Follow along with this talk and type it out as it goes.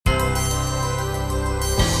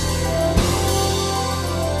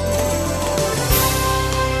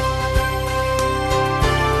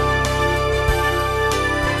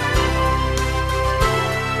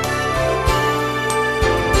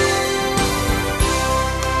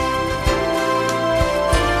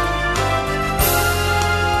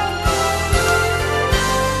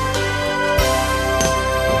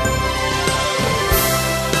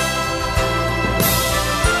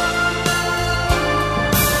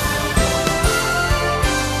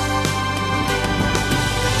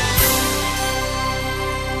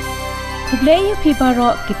เบลยพีบารอ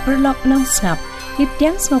กิปรล็อกน้องสนับยิบ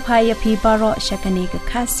ยังสมภายพีบารอชักนีกะ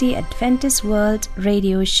คาซีแอดเวนทิสต์เวิลด์เร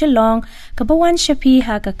ดิโอชลองกะบวันชพีห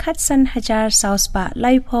ากะคัดสัน1000ซาวส์ปะไล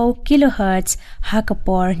โพกิโลเฮิรตซ์หากะป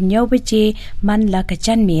อร์เนียวเบเจมันละกะ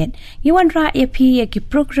จันเมียดยวันรายพียกิ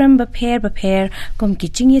โปรแกรมบะเพรกุมกิ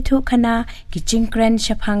จิงยทุคณะกิจิงเกรนช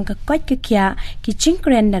ะพังกะกัดกะเคียกิจิงเก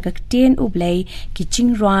รนนะกะเตียนอุบเลกิจิง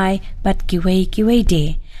รายบัดกิเวเด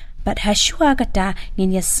บัดหาชัวกะตางิน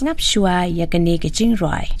ยะสงับชัวยะกะเนกะจิงร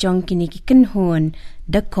อยจองกินิกิกันฮวน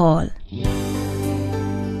เดอะคอล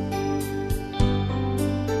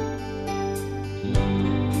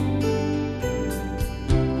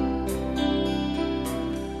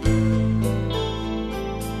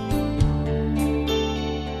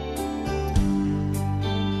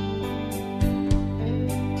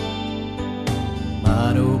มา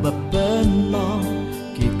ดูบับเบิ้ลลอง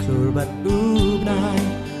กิคลูบัดอูบนาย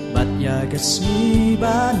บัดยากะสมี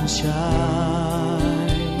บ้านชา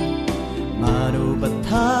ยมาดูบัดเ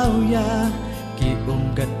ท้ายากิ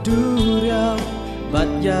กะดูเรียวบัด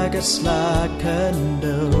ยากะสลาคันเด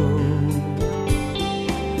า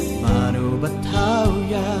มาดูบัดเท้า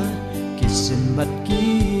ยากิสินบัดกี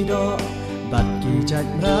ดอบัดกีจัด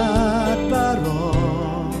รัดบารอ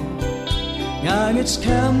งานอิสค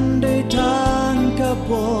ำได้ทางกะป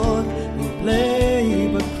อดอุเพลย์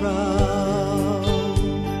บัดคราว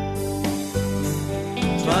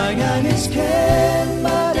ทรายงานอิสเคนม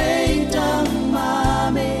าได้ดังมา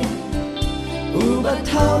เมอุบัติเ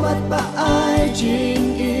ท่าบัดบะอายจิง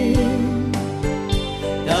อิน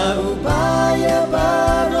ดาอุบายบา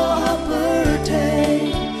รอฮับเปอร์เท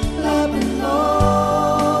ลาบันโล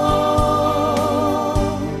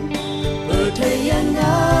เปอร์เทยังง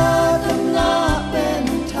าทำลาเป็น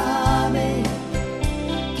ทาเม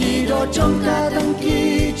กีโดจงกาตังกี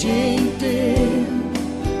จิงติ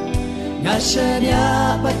งาเชญยา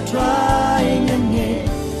บัดทรายงันเง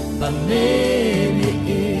บังเนมิ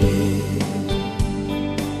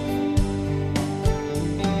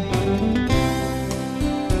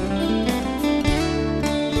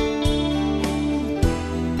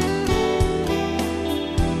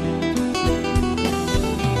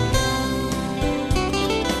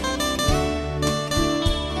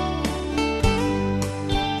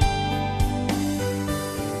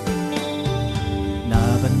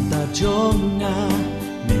จงงา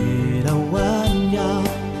เมลาวันยา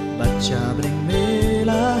บัดชาเบรงเม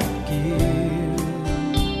ลากิว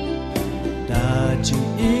ดาจู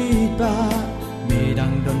อีบาเมดั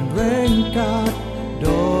งดนเรงกาดโด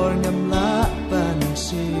นงำละปัน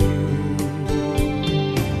ซิว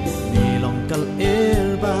มีลองกัลเอล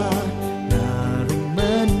บานาริงเม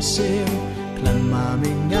นซิวคลันมาเม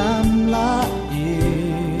งำละอี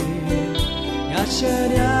งาเช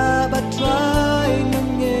ญาบัดทรายงัน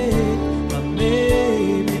เง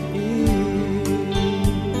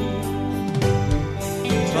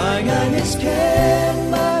It's ken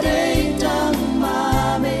ma dei dang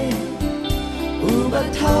ma me u ba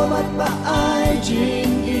thao bat ba ai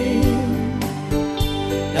jing in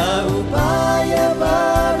da u ba ya ba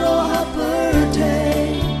ro ha per te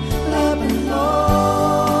la ban lo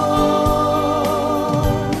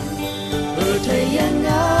per te yan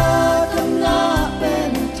na kam la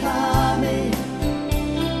ben tha me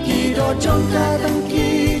ki do chong ka dang ki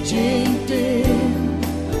jing tin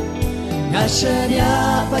ngà sơn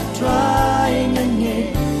ya bắt trai ngân nghề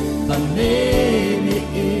bằng nê mi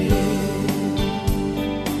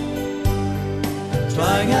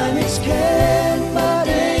trai ngà nít khen ba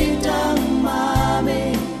đây đang mà mê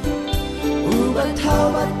u bắt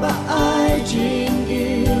thao bắt ba ai jing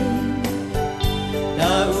in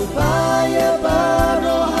da u ba ya ba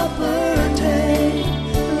ro ha per te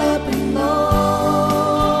la bin lo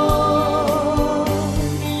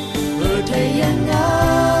per te yan ngà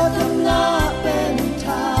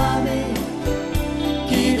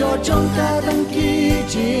trong ta đăng ký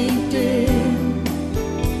chính tin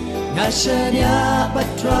ngà sơn ya bắt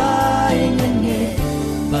trai ngân nghề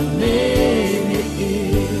bằng nê mi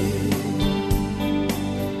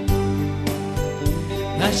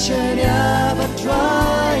ngà sơn ya bắt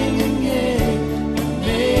trai ngân nghề bằng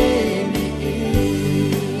nê mi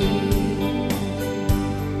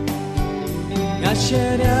ngà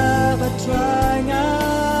sơn ya bắt trai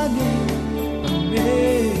ngân nghề bằng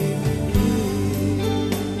nê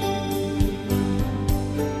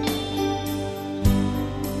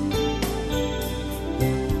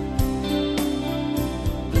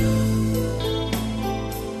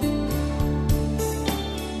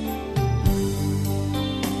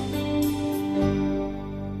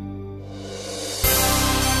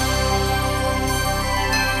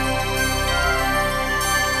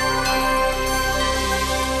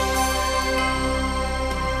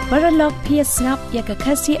Baralog PS Ngap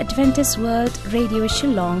Yakakasi Adventist World Radio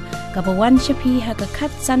Shillong Kabawan Shapi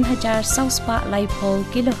Hakakat San Hajar South Spa Laipo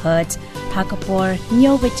Kilohertz Hakapor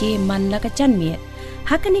Nyobaji Man Lakachanmiet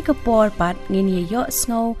Hakani Kapor Pat Ngini Yo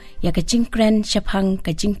Snow Yakajingkren Shapang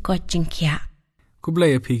Kajingkot Jingkia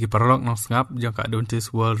Kublai api ki Baralog Nong Ngap Jaka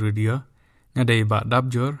Adventist World Radio Ngadai Bat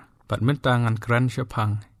Dabjur Bat Mentangan Kran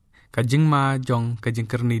Shapang Kajingma Jong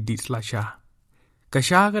Kajingkerni Di Slasha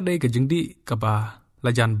Kasha Kadai Kajingdi Kaba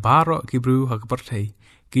Lajan barok kibru hakapertai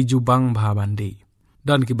ki jubang bahabandi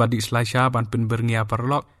dan ki badi slasha ban penberngia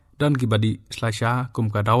perlok dan ki badi slasha kum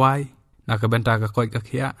kadawai na ka benta ka koi ka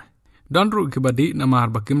khia dan ru ki badi namar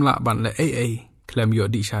bakimla ban le klem yo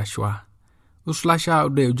di shashwa uslasha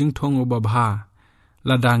ude ujing thong ubabha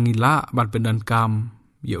ladangi la ban pendan kam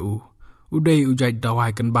yo ude ujai dawai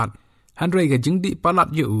kan bat hanrei ka jingdi palat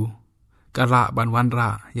yo kala ban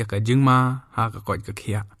wanra ya ka jingma ha ka koi ka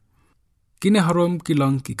khia Kini harum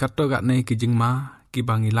kilong ki kato gat nei ki jingma ki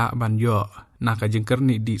bangila ban yo na ka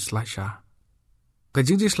jingkerni di slasha. Ka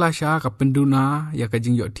jing di slasha ka penduna ya ka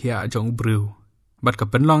jing yo thia jong ubru. Bat ka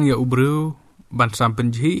penlong ya ubru ban sam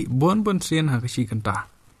penji bon sien ha ka shi kanta.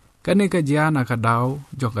 Kani ka jia na ka dau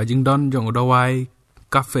jong ka jing don jong udawai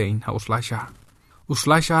kafein ha uslasha.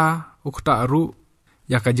 Uslasha ukta aru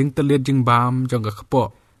ya ka jing telit jing bam jong ka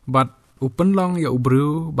kepok. Bat upenlong ya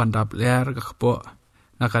ubru ban dap ler ka kepok.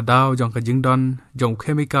 Nakadaw jong kajingdon jong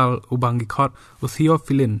chemical ubang gikot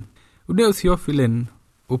utheophilin. Ude utheophilin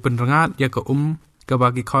upenrengat ya ka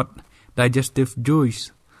kabagikot digestive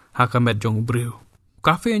juice hakamet jong ubriu.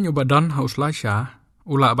 Kafe nyobadon hauslasha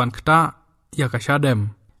ula ban kta ya ka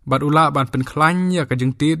shadem. Bat ula ban penklan ya ka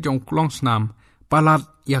jingtit jong klong snam palat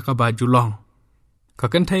ya ka bajulong.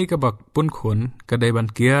 Kakentai ka bak pun khun kadai ban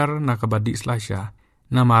kier na ka badi slasha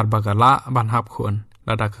namar bagala ban hap khun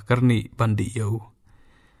lada ka kerni bandi yau.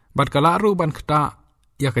 Bat kalaru ban kta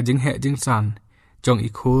ya ka jing he jing san jong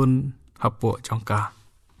ikhun hapo jong ka.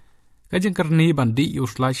 Ka jing kerni ban di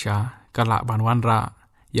uslasha kala ban wanra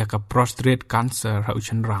ya ka prostate cancer ha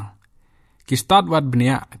uchen rang. Ki start wat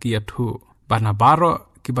bnia ki yathu ban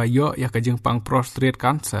baro ki bayo ya ka jing pang prostate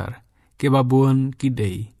cancer ki babun ki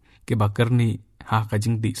dei ki ba kerni ha ka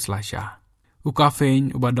jing di slasha.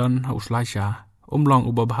 Ukafein ubadon ha uslasha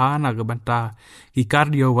umlong ubabha na ka banta ki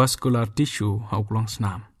cardiovascular tissue ha uklong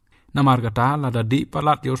snam. Namar kata lada di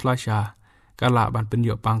palat yoslasha kala ban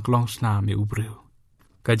penyo pangklong snam ya ubriu.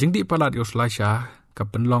 Kajing di palat yoslasha ka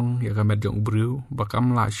penlong ya ka medjong ubriu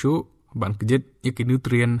bakam la shu ban kejit ya ki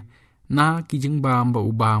nutrien na ki jing bam ba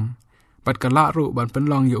ubam. Bat kala ru ban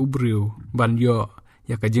penlong ya ubriu ban yo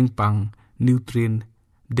ya ka jing pang nutrient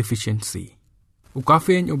deficiency.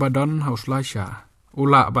 Ukafein ubadon hauslasha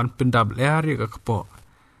ula ban pendab ler ya ka kepok.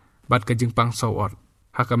 Bat kajing pang sawot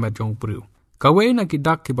haka medjong ubriu. Kawai na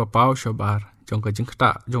kidak ki bapao shabar jong ka jing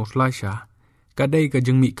kta jong slasha kadai ka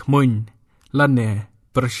jing mi khmoin lane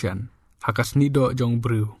Persian hakas nido jong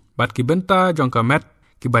bru bat ki benta jong ka met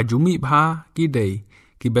ki bajumi bha ki dei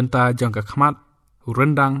ki benta jong ka khmat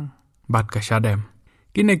urendang bat ka shadem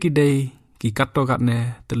kine ki dei ki katto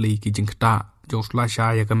katne teli ki jing kta jong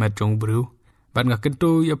slasha ya ka met jong bru bat nga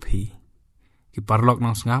kentu ya phi ki parlok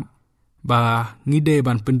nang ngap ba ngide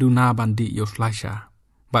ban penduna bandi yo slasha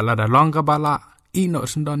Balada long ka bala ino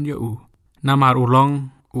sendon yo namar ulong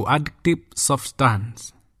u addictive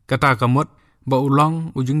substance kata kamot ba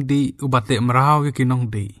ulong ujung di ubate meraw ke kinong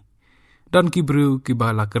di dan kibru ki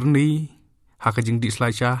bala kerni hakajing di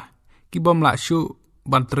slasha ki bom la shu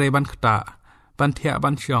ban tre ban kta ban thia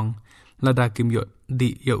ban syong lada kim yo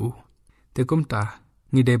di yo te kumta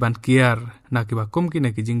ngide ban kier na ki ba kum ki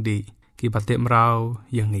na ki jing di ki bate meraw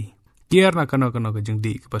yangi kier na kano ke jing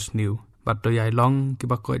di ki pas new Bat to yai long ki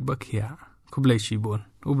ba koit ba khia kublai shibon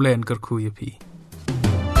ublen kar khu yapi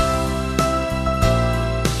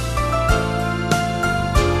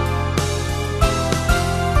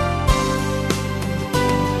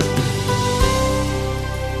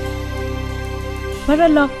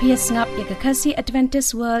Baralog PS Ngap Yakakasi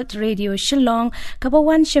Adventist World Radio Shillong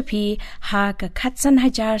Kabawan Shapi ha ka khatsan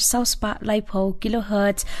hajar South Spa Laipo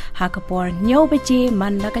Kilohertz ha kapor Nyobaji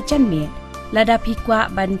Man Lakachanmiet Lada pikwa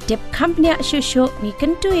ban tip company shusho ni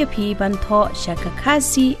kentu yapi ban tho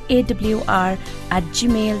shakakasi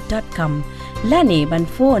awr@gmail.com lani ban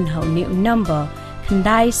phone hau ni number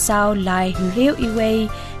khandai sao lai riu iway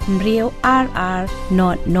riu rr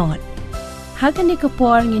not Hakani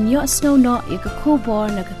kapor ngin yo snow no ikakubor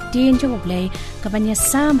na kaktin jong oblay kabanya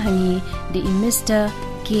sam hangi di Mr.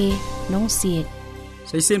 K nongsit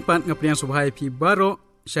Saisen pan ngapriang subhai pi baro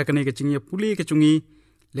syakane kacingnya puli kacungi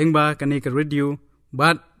lengba kane ke radio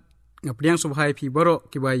bat ngapriang subhai pi baro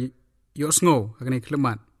kibai yo snow hakane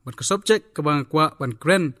klemat bat ke subject kabang kwa ban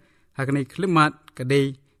kren hakani klimat kadai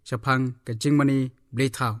sapang kajing mani blei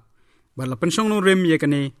thau bat la pensong no rem ye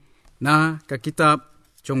kani na ka kitab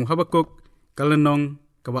jong Habakuk kalenong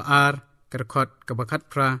ka baar karkhot ka bakhat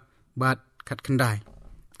pra bat khat khandai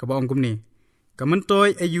ka ba ongkum ni ka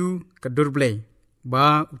mentoi ayu ka dur blei ba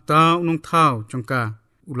uta unong thau jongka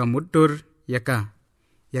ulamudur yaka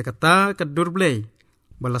yakata ka dur blei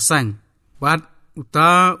balasan bat uta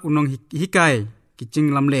unong hikai kicing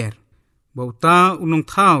lamler ba uta unong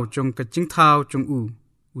thau jong kacing thau jong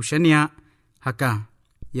usania haka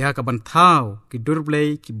ya ka ban thau ki dur blei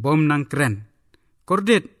ki bom nang kren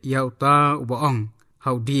kordet ya uta ubaong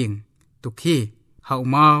hau ding tukhi hau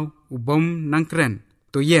mau ubom nang kren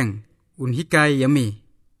to yeng un hikai yami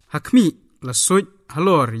hakmi la suj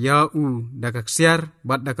halor ya dakak siar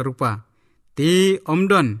bat dakarupa ti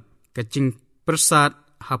omdon kacing persat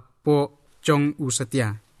hapo jong satia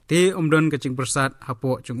ti omdon kacing persat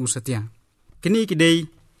hapo jong satia kini kidei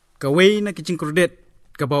kawei na kacing kordet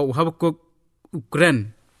kabau Habakuk ukren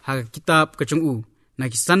ha kitab kacung na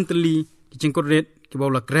kisanteli kicing kordet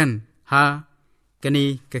kibau la kren ha kani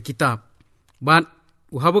ka kitab bat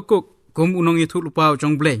Habakuk kum unong itu lupa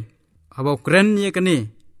jong blei habau kren ye kani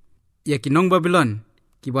ya kinong Babylon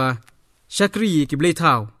kiba syakri ki blei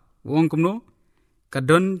thau wong kumno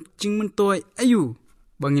kadon cing mentoi ayu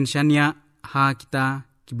bangin syania ha kita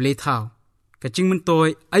ki blei thau kacing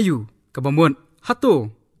mentoi ayu kabamon hato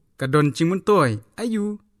kadon cing mentoi ayu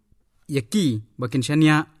yaki bakin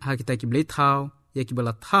syania ha kita ki blei thau yaki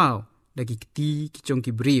bala thau dagi kiti ki jong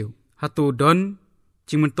ki briu hato don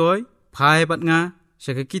cing mentoi phai bat nga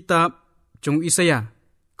syaka kitab jong Isaya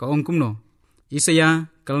ka ongkumno Isaya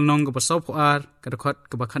kalnong ka pasau phoar kadakhat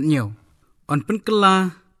ka bakhat nyo on pen kala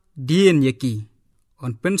dien yaki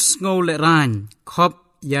on pen sngo le ran khop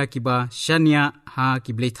ya kiba syania ha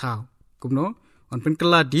ki blei thau kumno on pen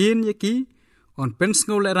kala dien yaki on pen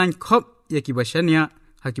sngo le ran khop ya kiba syania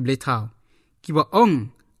ha ki blei thau kiba ong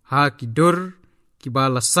ha ki dur kiba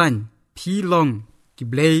lasan phi long ki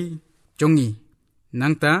blei jongi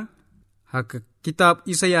nangta ha ka kitab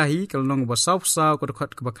Isaya hi kalnong basau sau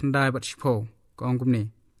kadakhat ka bakhandai bat sipo ka ongkumni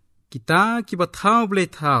kita kiba thau blei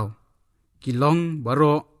thau kilong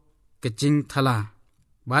baro kecing thala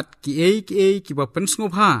bat ki kiba pensngo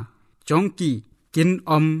pha jongki kin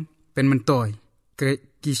om pen mentoi ke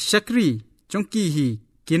ki syakri jongki hi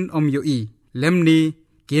kin om yoi lemni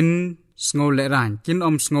kin sngo le ran kin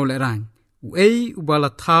om sngo le ran ubala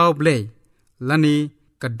thau blei lani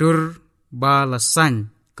kadur bala san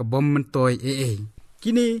ka bom mentoi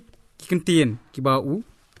kini kikentien kiba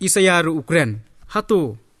Isaya ru ukren hato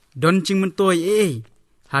don cing mentoi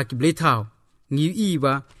ha ki blei thau ngi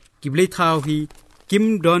ba ki blei thau hi kim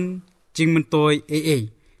don cing mentoi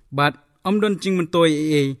bat om don cing mentoi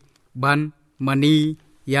ban mani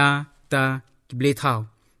ya ta ki blei thau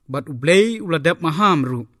bat blei uladap maham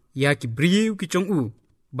ru ya ki briu ki chong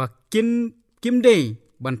ba kim dei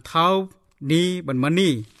ban thau ni ban mani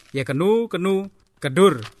ya kanu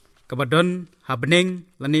kadur kabadon habneng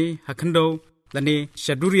lani hakhando lani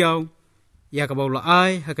shaduriau ya kabau la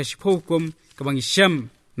ai hakashipokum kabang isyam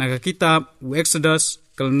naga kitab Exodus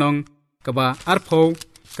kalnong kaba arpo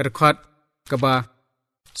kadakhat kaba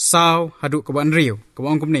saw hadu kaba anriu kaba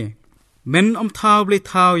ongkum ni men om thau blei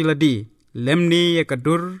thau iladi lemni ya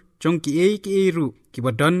kadur jongki ru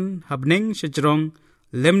kibadon habneng shajrong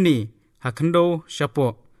lemni hakhando shapo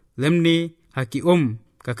lemni haki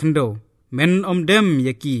kakhando men om dem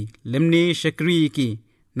yaki lemni shakri ki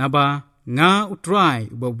naba nga utrai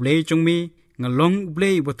uba blei jongmi ngalong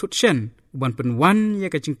blei batut shen uban penwan ya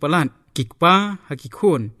kacing palat kikpa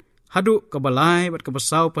hakikun hadu kabalai bat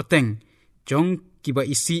kabasau pateng jong kiba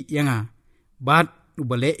isi yanga bat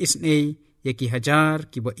ubale isne yaki hajar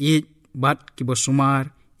kiba it bat kiba sumar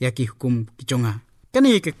yaki hukum kijonga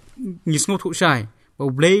kani ke ngisngo thu sai ba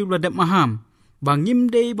blei ladap maham bangim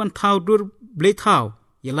dei ban thau dur blei thau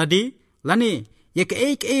yaladi lani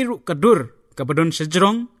yake ru kadur kabadon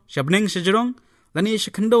sejrong shabneng sejrong lani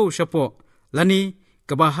shkhando shapo lani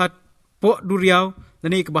kabahat po duriau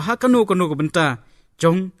lani kabaha kanu kabenta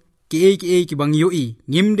jong ki bang yoi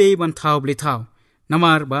ngimde ban thau blei thau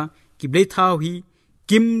namar ba ki blei thau hi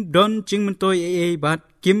kim don ching mentoi bat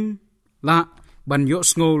kim la ban yo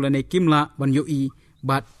sngo lani kim la ban yoi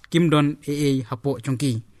bat kim don hapo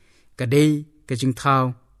chongki kadei kaching thau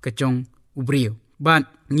kachong ubriu ban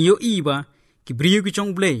yoi ba ki briu ki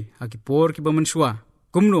chong blei ha ki por ki ba mansua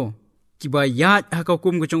kumno ki ba yat ha ka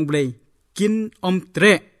kum kachong blei kin om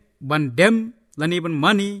tre ban dem lani ban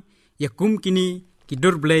mani yakum kini ki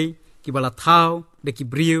dur blei ki bala thau de ki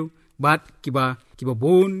briu bat ki ba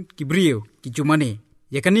bon ki briu ki jumane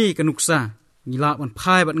yakani kanuksa ngila ban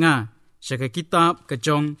phai bat nga syaka kitab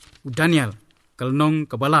kejong Daniel kalnong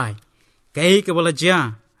kabalai kai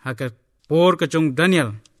kabalaja haka por kejong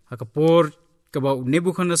Daniel haka por kabau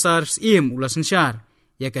Nebuchadnezzar sim ula sensar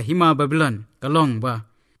ya ka hima Babylon kalong ba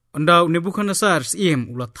ondau Nebuchadnezzar sim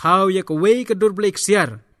ula thau ya ka wei ka dur blek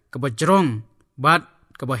siar ka bajrong bat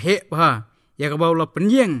ka ba he ba ya ka ba ula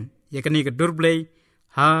penyeng ya ka ni ka dur blek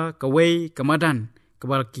ha ka wei ka madan ka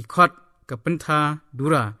ba ki khot ka pentha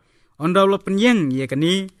dura ondau ula penyeng ya ka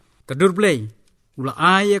ni ka dur blek ula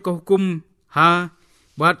ai ya ka hukum ha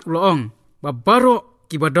bat ula ong ba baro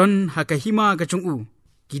ki badon ha ka hima ka chungu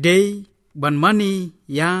kidei ban mani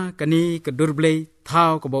ya kani kedur blei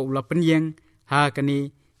thau ka ba ula penyeng ha kani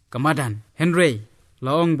kamadan Henry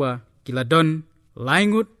laong ba kiladon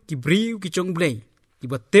laingut ki briu ki chong blei ki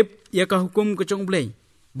ba tip ya ka hukum ka chong blei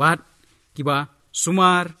bat ki ba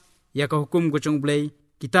sumar ya ka hukum ka chong blei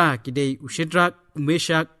kita kidei Ushedrak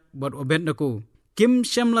Meshak bat Abednego kim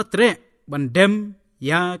shamla tre ban dem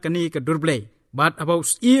ya kani kedur blei bat abau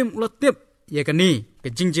im ula tip ya kani ke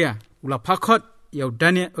jingja ula phakot yau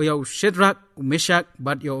Daniel yau Shadrach Meshach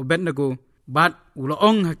bat yau Abednego bat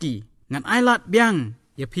ulaong haki ngan ailat biang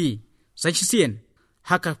ya pi sai sien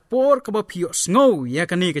haka por ka ba pio sngo ya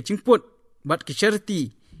kani ka chingput bat ki charity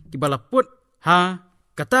ki balaput ha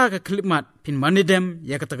kata ka klimat pin manidem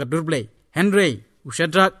ya kata ka durble Henry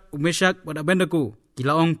Shadrach Meshach bat Abednego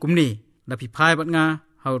kilaong kumni da pi phai bat nga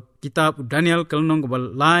hau kitab Daniel kalnong ka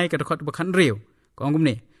balai ka khot ba khan reu ka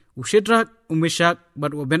kumni Shadrach Meshach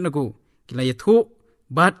bat Abednego kila yathu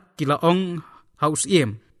bat kila ong haus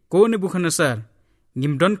iem ko Nebuchadnezzar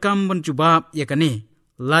ngimdon kam ban jubab yakani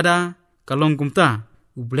lada kalong kumta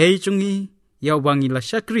ublei chungi yau bangi la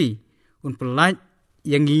syakri un pelat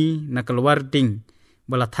yangi na keluar ding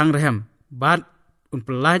bala thang rehem bat un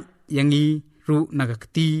pelat yangi ru naga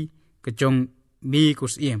keti kejong mi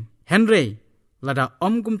kus iem Henry lada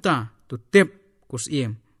om kumta tu tep kus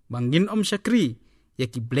iem bangin om syakri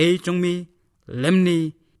yaki blei chungmi lemni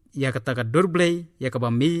ya kata ka durblei ya ka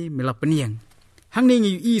bami mila peniang hang ni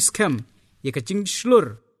ngi scam ya ka ching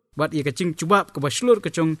slur bat ya ka ching cubab ka ba slur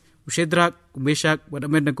ka chong Ushedrak Meshach bat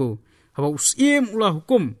Abednego hawa usim ulah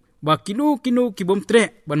hukum ba kinu ki bom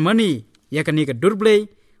tre ban mani ya ka ni ka durblei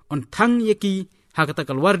on thang ya ki ha kata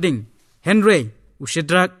keluar ding Henry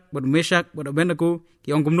Ushedrak bat Meshach bat Abednego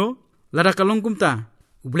ki ong kumno lada kalong kumta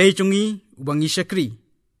ublei chungi ubangi syakri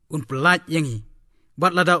un pelat yangi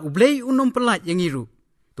bat lada ublei unom pelat yangi ru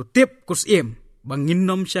tu tip kus im bangin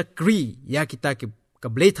nom syakri ya kita ke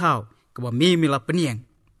blei thau ke ba mi mila peniang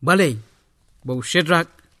balai bau Shadrach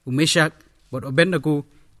Meshach bat Abednego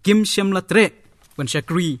kim shamla tre ban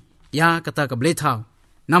syakri ya kata ke blei thau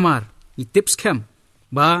namar ni tips kem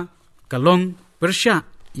ba kalong persya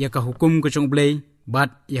ya ka hukum ke chong blei bat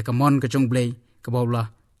ya ka mon ke chong blei ke baula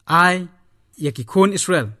ai ya ki khon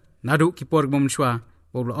Israel nadu ki por bom shwa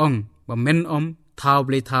baula ong ba men om thau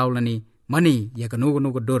blei thau lani mani ya kanu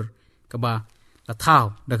dur ka ba la thau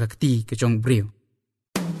da ka ti ke chong briu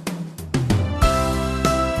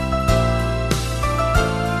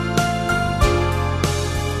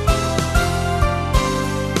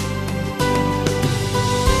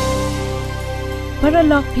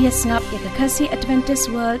Paralog piasngap ya kasi Adventist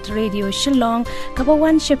World Radio Shillong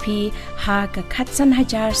kabawan shapi ha ka khatsan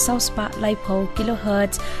hajar sauspa laipo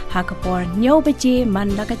kilohertz ha ka por nyo beje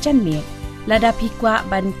man la ka chanmi lada pikwa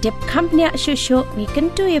ban tip kampnya shusho ni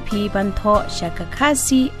kentu ya pi ban tho shaka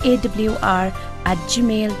kasi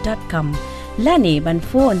awr@gmail.com lani ban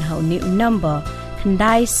phone hau ni number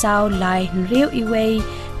khandai sao lai nriu iway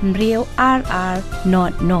nriu rr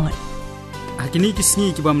not akini kisni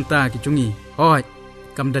ki bamta ki chungi hoi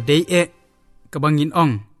kam da dei e kabangin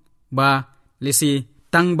ong ba lesi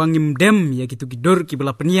tang bangim dem ya kitu kidur ki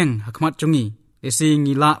bala peniang hakmat chungi lesi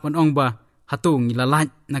ngila ban ong ba hatu ngila laj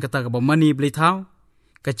na kata ka ba mani blei thau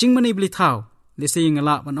ka ching mani blei thau lesi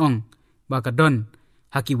ngala ban ong ba ka don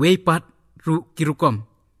haki wei pat ru kirukom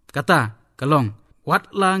kata kalong wat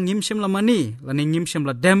la ngim shem la mani la ni ngim shem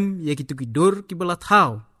la dem ya kitu kidur ki bala thau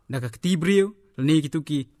na ka tibriu la ni kitu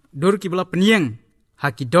ki dur ki bala peniang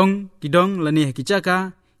haki kidong lani haki chaka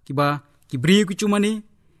kiba kibri ku cumani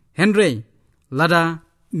Henry lada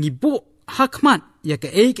ngibu hakmat ya ka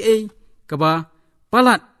kaba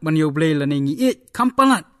palat ban yo blei lani ngi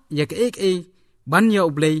kampalat ya ka ban yo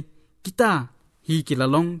blei kita hi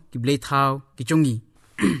kilalong kiblei thau kichongi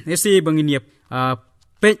ese bangin yep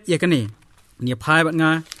pet ya kane ni phai bat nga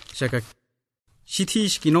saka sithi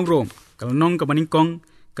skinong rom kalnong ka baning kong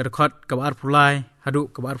ka khot ka bar phulai hadu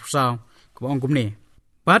ka bar phusau ka ong kumne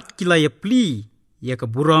pat kilaya pli ya ka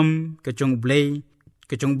buram ka chong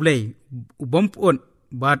blei ubom pon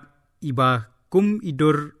bat iba kum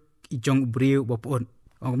idur ijong briu bopon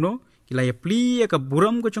ongno kilaya pli ka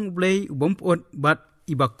buram ko chong blay ubom pot bat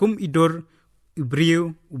ibakum idor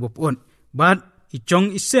ibriu ubopon bat ichong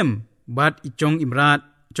isem bat ichong imrat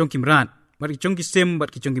chong kimrat bat ichong kisem bat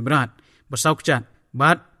kichong kimrat basauk chat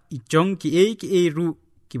bat ichong ki e ru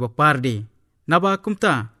ki baparde naba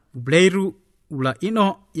kumta blay ru ula ino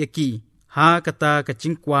yaki ha kata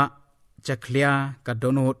kachingkwa chaklia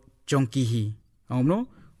kadonot chongkihi omno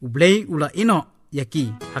blay ula ino yaki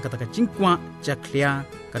ha kata kachingkwa chaklia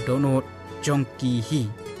kadonot chongkihi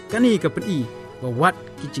kani kapeni bawat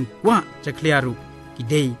kicingkwa chaklia ru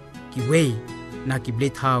kidei kiwei na kiblay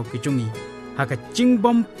thau kichungi ha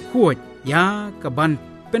kachingbom khuot ya kaban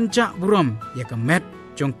penca buram ya kamet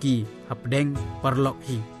chongki hapdeng parlok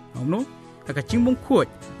hi omno ha kachingbom khuot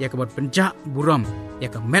ya kaban penca buram ya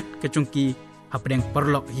kamet kachongki hapdeng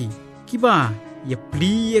parlok hi kiba ya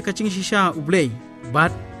pli ya kaching shisha ublay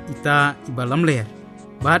bat ita ibalam ler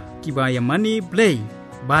bat kiba ya mani blay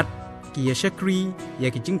bat ki ya shakri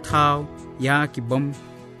ya kicing thau ya kibom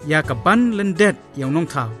ya kaban lendet ya nong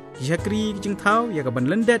thau ki shakri kicing thau ya kaban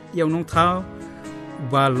lendet ya nong thau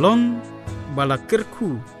balong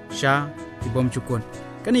balakerku sha kibom cukun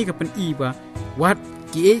kani kapan iba wat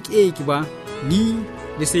ki kiba ni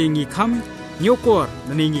dese ngi kham nyokor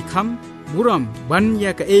nani ngi kham buram ban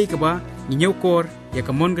ya ka kaba ni nyokor ya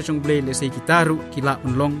kamon ka chong blay lese kitaru kila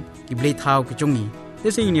unlong ki blay thau ki chongi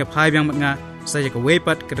dese ni phai byang matnga sa ya ka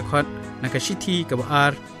wepat ka khot na ka shithi ka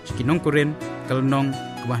ar ki nong koren kalnong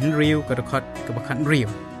ka ban riu ka khot ka ba khan riu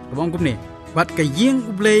ka bong kumne bat ka yeng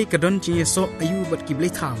ublay ka don chi so ayu bat ki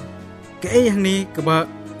blay thau ka hang ni ka ba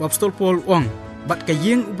apostol Paul ong bat ka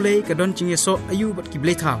yeng ublay ka don chi so ayu bat ki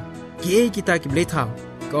blay thau ki kita ki blay thau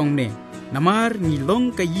ka ong ne namar ni long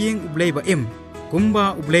ka yeng ublay ba kumba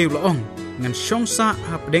ublay laong ngan shongsa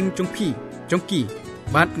hapdeng chongpi chongki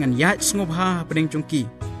bat ngan ya sngob ha hapdeng chongki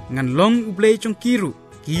ngan long ublay chongki ru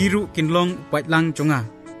kiru kinlong upat lang chonga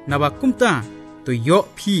naba kumta to yo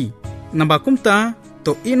phi naba kumta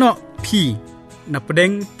to ino phi na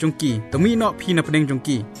pedeng chongki to mi no phi na pedeng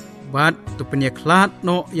chongki bat to penya klat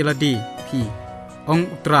no yaladi phi ong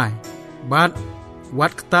utrai bat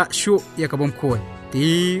wat kta shu ya kabom khoi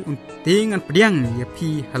ti ngan pedang ya phi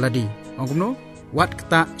haladi ong kumno wat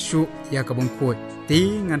kta shu ya kabom khoi ti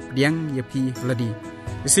ngan pedang ya phi haladi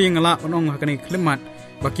isi ngala onong hakani klemat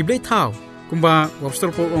baki blay thau kumba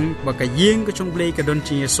wabster po ong baka yeng ka chong blay ka don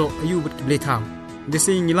chi so ayu bat ki blay thau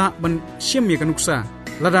desi ngila ban shem ye kanuksa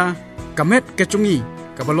lada kamet ka chongi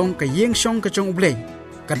ka balong ka yeng shong ka chong blay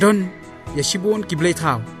ka don ya shibon ki blay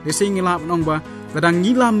thau desi ngila onong ba lada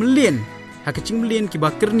ngila mlien ha ka ching mlien ki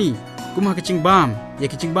ba kerni kuma ka ching bam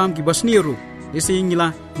ya ki ching bam ki basniru desi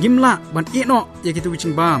ngila gimla ban ino ya ki tu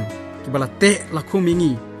ching bam ki bala te la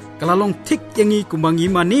khumingi kalalong thik yangi kumbangi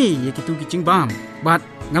mani ya ki tu ki ching bam bat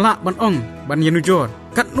ngala ban ong ban yenujor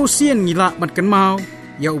kat nu sien ngila ban kan mau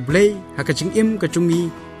ya ublay ha ka ching im ka chungi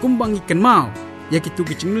kumbangi kan mau ya kitu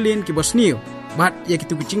ki ching len ki basniu bat ya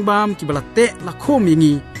kitu ki ching bam ki balate la khom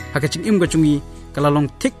yangi ha ka ching im ka chungi kala long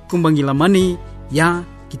thik kumbangi la mani ya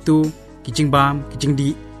kitu ki ching bam ki ching di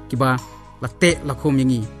ki ba late la khom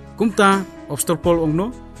yangi kumta obstol pol ong no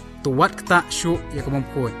to wat kta shu ya kamam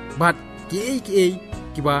khoi bat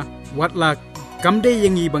ki ba wat la kamde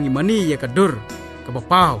yangi bangi mani ya ka dur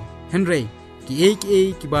kabapau Henry ki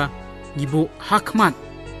ba gibu hakmat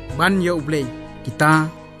ban ya ublay kita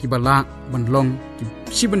kibala banlong ki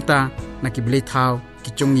sibenta na ki blay thau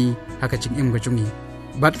ki chongi ha ka ching em ga chongi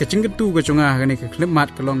bat ka ching tu ga chonga ha ne ka khlemat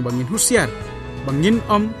kalong bangin husiar bangin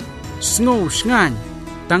sngo sngan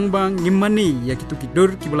tang bang ngimani ya kitu ki dur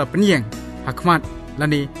ki bala penyeng hakmat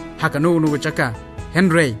lani hakano nu chaka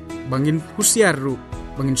Henry bangin husiar ru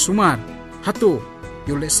bangin sumar hatu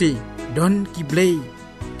yulesi don ki blay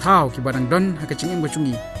thau ki barang don ha ka ching em ga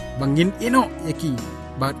chungi bangin ino yaki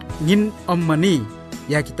bat ngin mani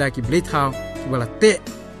ya kita ki blay thau ki bala te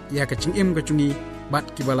ya ka ching em ga chungi bat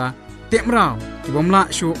ki bala te mrau ki bomla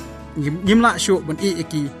shu ngimla shu ban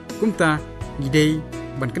yaki kumta ngidei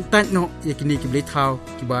ban kentan no yaki ni ki blay thau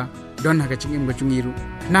ki ba don ha ka ching em ga chungi ru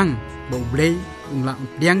nang bo blay umla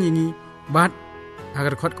diang yingi bat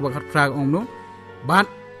agar khot ko khat fra ong no bat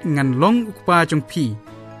ngan long ukpa chong phi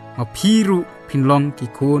ma phi ru phin long ki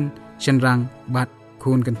khun chenrang bat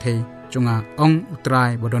khun kan thei chunga ong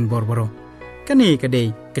utrai bodon borboro kani kadei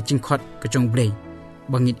kaching khot kachong blay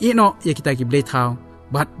bangin ino ye kita ki blay thau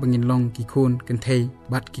bat bangin long ki khun kan thei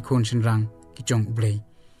bat ki khun chenrang ki chong blay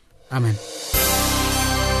amen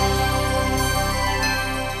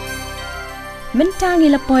Mentangi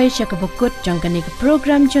lapoi syakabukut jangkani ke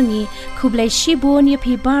program jangi kublai shibun ya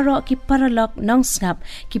pi baro ki paralok nong snap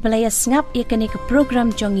ki balaya snap ya kani ke program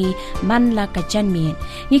jangi man la ka janmin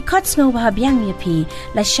ni khot snow bahabyang ya pi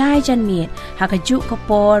la shai janmin ha ka ju ka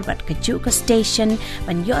por bat ka ju ka station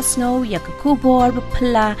ban yo snow ya ka kubor ba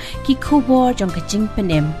phla ki kubor jang ka jing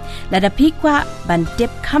penem la da pi kwa ban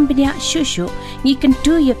tip company shushu ni kan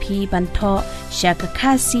tu ya pi ban tho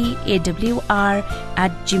shakakasi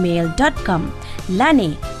awr@gmail.com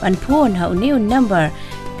Lani ban phone hau new number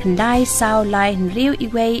kandai sao lai riu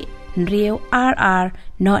iway riu rr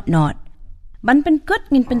not ban pen kut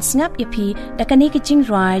ngin pen snap yapi dakani ki ching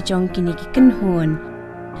rai jong kini ki kan hun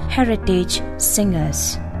Heritage Singers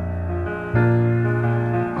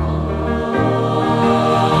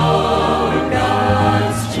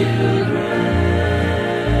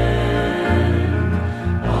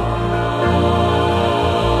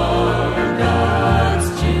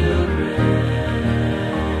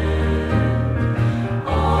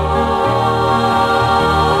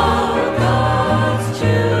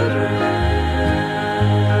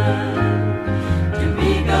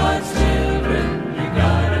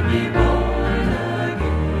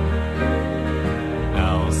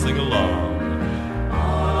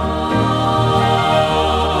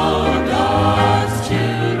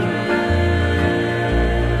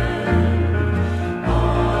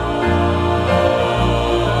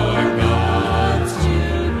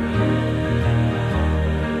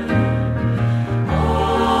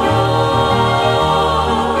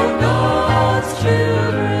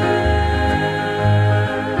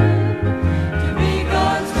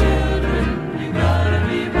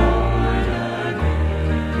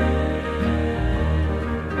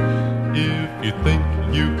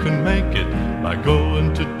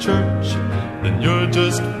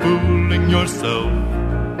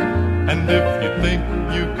And if you think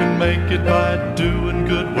you can make it by doing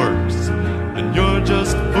good works, then you're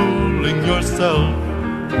just fooling yourself.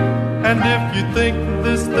 And if you think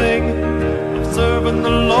this thing of serving the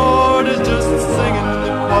Lord is just singing in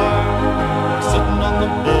the choir or sitting on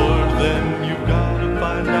the board, then you gotta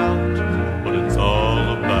find out what it's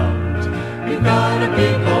all about. You gotta be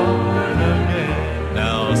born again.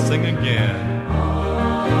 Now sing again.